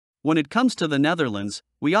When it comes to the Netherlands,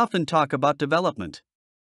 we often talk about development.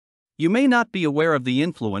 You may not be aware of the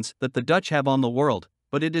influence that the Dutch have on the world,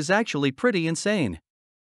 but it is actually pretty insane.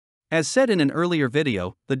 As said in an earlier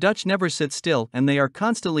video, the Dutch never sit still and they are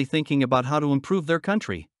constantly thinking about how to improve their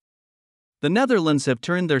country. The Netherlands have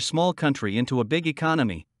turned their small country into a big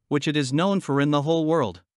economy, which it is known for in the whole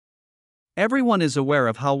world. Everyone is aware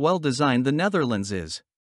of how well designed the Netherlands is.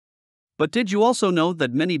 But did you also know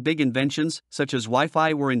that many big inventions, such as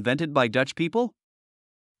Wi-Fi, were invented by Dutch people?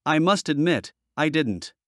 I must admit, I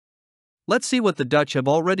didn't. Let's see what the Dutch have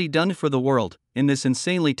already done for the world, in this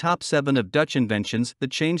insanely top 7 of Dutch inventions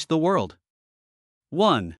that changed the world.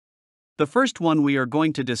 1. The first one we are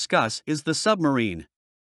going to discuss is the submarine.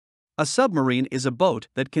 A submarine is a boat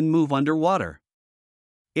that can move underwater.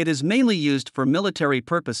 It is mainly used for military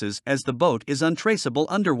purposes as the boat is untraceable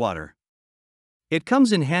underwater. It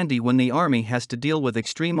comes in handy when the army has to deal with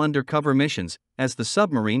extreme undercover missions, as the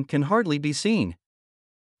submarine can hardly be seen.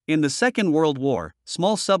 In the Second World War,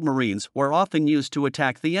 small submarines were often used to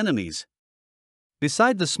attack the enemies.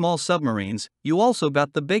 Beside the small submarines, you also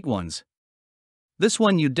got the big ones. This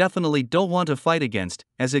one you definitely don't want to fight against,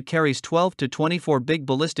 as it carries 12 to 24 big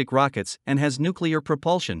ballistic rockets and has nuclear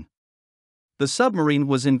propulsion. The submarine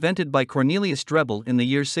was invented by Cornelius Drebbel in the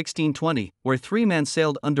year 1620, where 3 men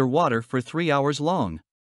sailed underwater for 3 hours long.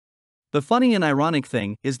 The funny and ironic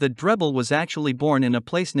thing is that Drebbel was actually born in a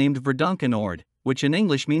place named Verdonkenoord, which in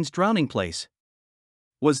English means drowning place.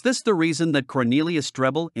 Was this the reason that Cornelius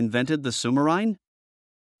Drebbel invented the submarine?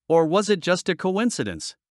 Or was it just a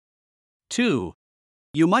coincidence? 2.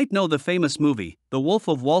 You might know the famous movie, The Wolf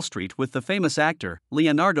of Wall Street, with the famous actor,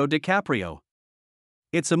 Leonardo DiCaprio.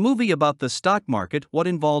 It's a movie about the stock market, what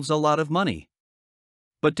involves a lot of money.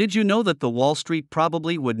 But did you know that the Wall Street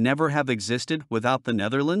probably would never have existed without the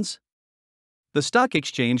Netherlands? The stock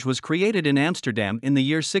exchange was created in Amsterdam in the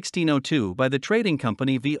year 1602 by the trading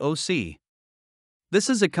company VOC. This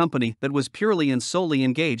is a company that was purely and solely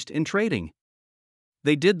engaged in trading.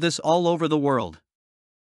 They did this all over the world.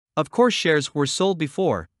 Of course, shares were sold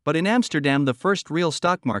before, but in Amsterdam the first real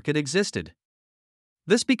stock market existed.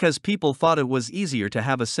 This because people thought it was easier to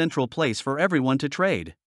have a central place for everyone to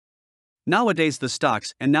trade. Nowadays the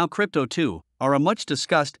stocks, and now crypto too, are a much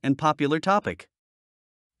discussed and popular topic.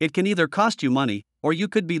 It can either cost you money, or you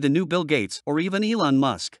could be the new Bill Gates or even Elon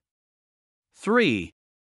Musk. 3.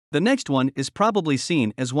 The next one is probably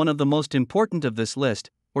seen as one of the most important of this list,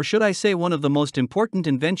 or should I say one of the most important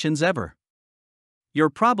inventions ever. You're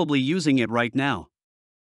probably using it right now.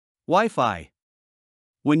 Wi-Fi.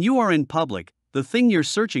 When you are in public, the thing you're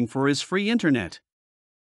searching for is free internet.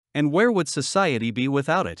 And where would society be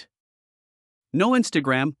without it? No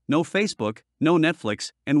Instagram, no Facebook, no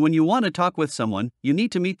Netflix, and when you want to talk with someone, you need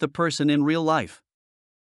to meet the person in real life.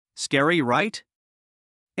 Scary, right?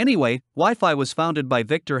 Anyway, Wi-Fi was founded by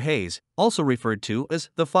Victor Hayes, also referred to as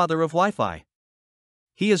the father of Wi-Fi.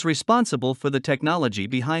 He is responsible for the technology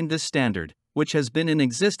behind this standard, which has been in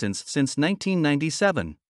existence since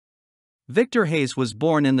 1997. Victor Hayes was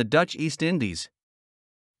born in the Dutch East Indies.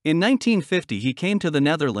 In 1950 he came to the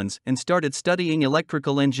Netherlands and started studying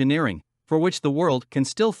electrical engineering, for which the world can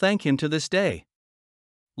still thank him to this day.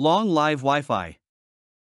 Long live Wi-Fi.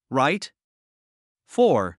 Right?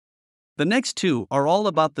 4. The next 2 are all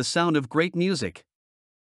about the sound of great music.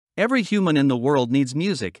 Every human in the world needs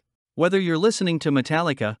music, whether you're listening to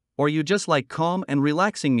Metallica, or you just like calm and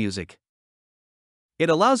relaxing music. It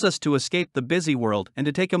allows us to escape the busy world and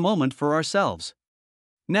to take a moment for ourselves.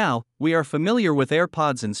 Now, we are familiar with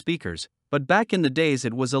AirPods and speakers, but back in the days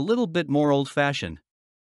it was a little bit more old-fashioned.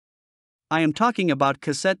 I am talking about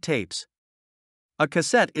cassette tapes. A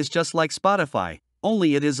cassette is just like Spotify,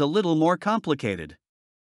 only it is a little more complicated.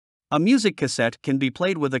 A music cassette can be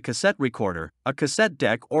played with a cassette recorder, a cassette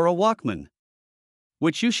deck, or a Walkman,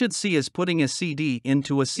 which you should see as putting a CD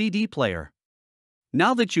into a CD player.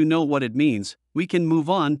 Now that you know what it means, we can move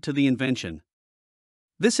on to the invention.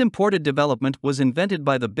 This imported development was invented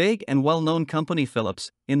by the big and well-known company Philips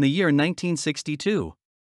in the year 1962.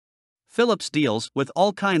 Philips deals with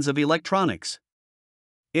all kinds of electronics.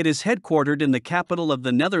 It is headquartered in the capital of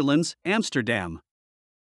the Netherlands, Amsterdam.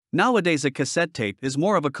 Nowadays a cassette tape is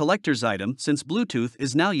more of a collector's item since Bluetooth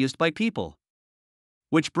is now used by people.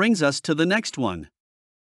 Which brings us to the next one.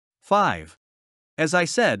 5. As I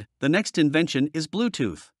said, the next invention is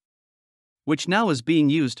Bluetooth, which now is being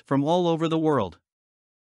used from all over the world.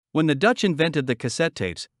 When the Dutch invented the cassette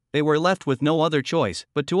tapes, they were left with no other choice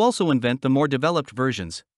but to also invent the more developed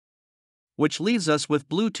versions. Which leaves us with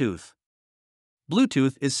Bluetooth.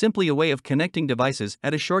 Bluetooth is simply a way of connecting devices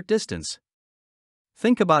at a short distance.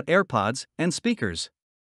 Think about AirPods and speakers.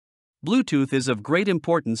 Bluetooth is of great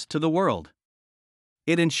importance to the world.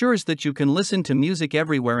 It ensures that you can listen to music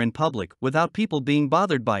everywhere in public without people being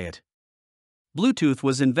bothered by it. Bluetooth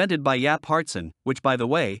was invented by Jaap Hartson, which, by the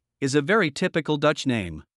way, is a very typical Dutch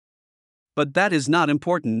name. But that is not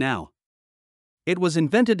important now. It was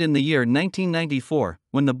invented in the year 1994,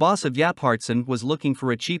 when the boss of Jaap Hartson was looking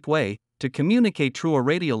for a cheap way to communicate through a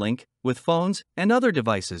radio link with phones and other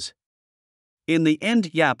devices. In the end,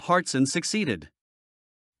 Jaap Hartson succeeded.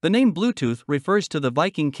 The name Bluetooth refers to the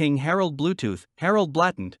Viking king Harald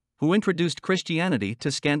Blattend, who introduced Christianity to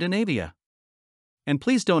Scandinavia. And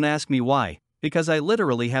please don't ask me why, because I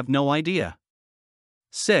literally have no idea.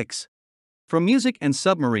 6. From music and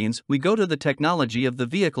submarines, we go to the technology of the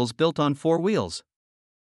vehicles built on four wheels.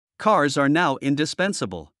 Cars are now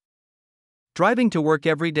indispensable. Driving to work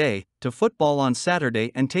every day, to football on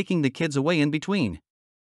Saturday, and taking the kids away in between.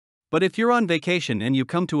 But if you're on vacation and you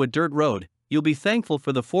come to a dirt road, you'll be thankful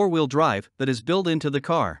for the four-wheel drive that is built into the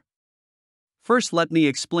car. First, let me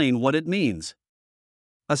explain what it means.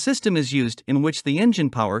 A system is used in which the engine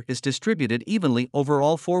power is distributed evenly over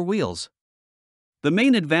all four wheels. The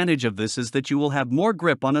main advantage of this is that you will have more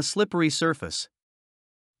grip on a slippery surface.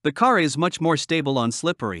 The car is much more stable on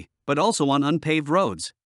slippery, but also on unpaved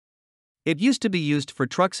roads. It used to be used for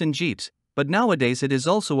trucks and jeeps, but nowadays it is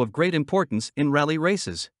also of great importance in rally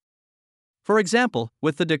races. For example,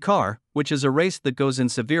 with the Dakar, which is a race that goes in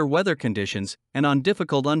severe weather conditions and on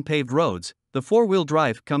difficult unpaved roads, the four-wheel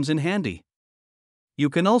drive comes in handy. You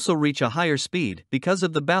can also reach a higher speed because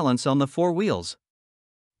of the balance on the four wheels.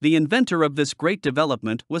 The inventor of this great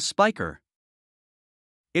development was Spyker.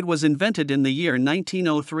 It was invented in the year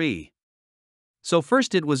 1903. So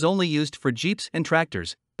first it was only used for jeeps and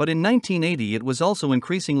tractors, but in 1980 it was also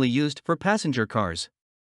increasingly used for passenger cars.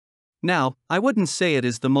 Now, I wouldn't say it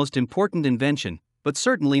is the most important invention, but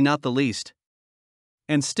certainly not the least.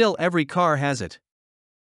 And still every car has it.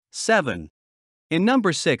 7. In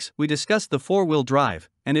number 6, we discussed the four-wheel drive,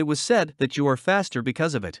 and it was said that you are faster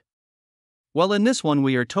because of it. Well, in this one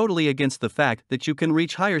we are totally against the fact that you can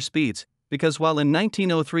reach higher speeds, because while in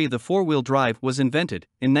 1903 the four-wheel drive was invented,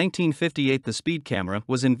 in 1958 the speed camera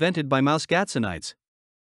was invented by Mouse Gatsonides.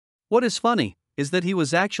 What is funny is that he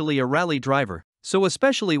was actually a rally driver, so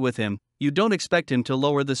especially with him, you don't expect him to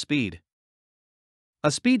lower the speed.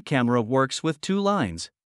 A speed camera works with two lines.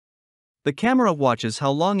 The camera watches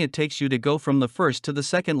how long it takes you to go from the first to the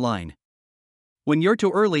second line. When you're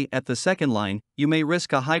too early at the second line, you may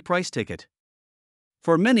risk a high price ticket.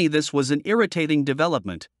 For many, this was an irritating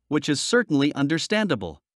development, which is certainly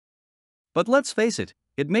understandable. But let's face it,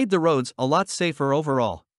 it made the roads a lot safer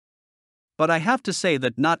overall. But I have to say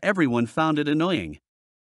that not everyone found it annoying.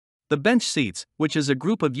 The Bench Seats, which is a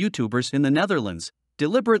group of YouTubers in the Netherlands,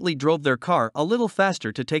 deliberately drove their car a little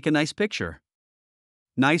faster to take a nice picture.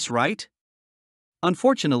 Nice, right?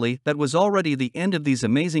 Unfortunately, that was already the end of these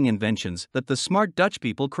amazing inventions that the smart Dutch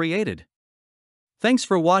people created. Thanks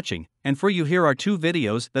for watching, and for you here are two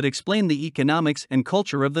videos that explain the economics and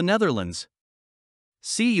culture of the Netherlands.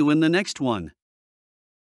 See you in the next one.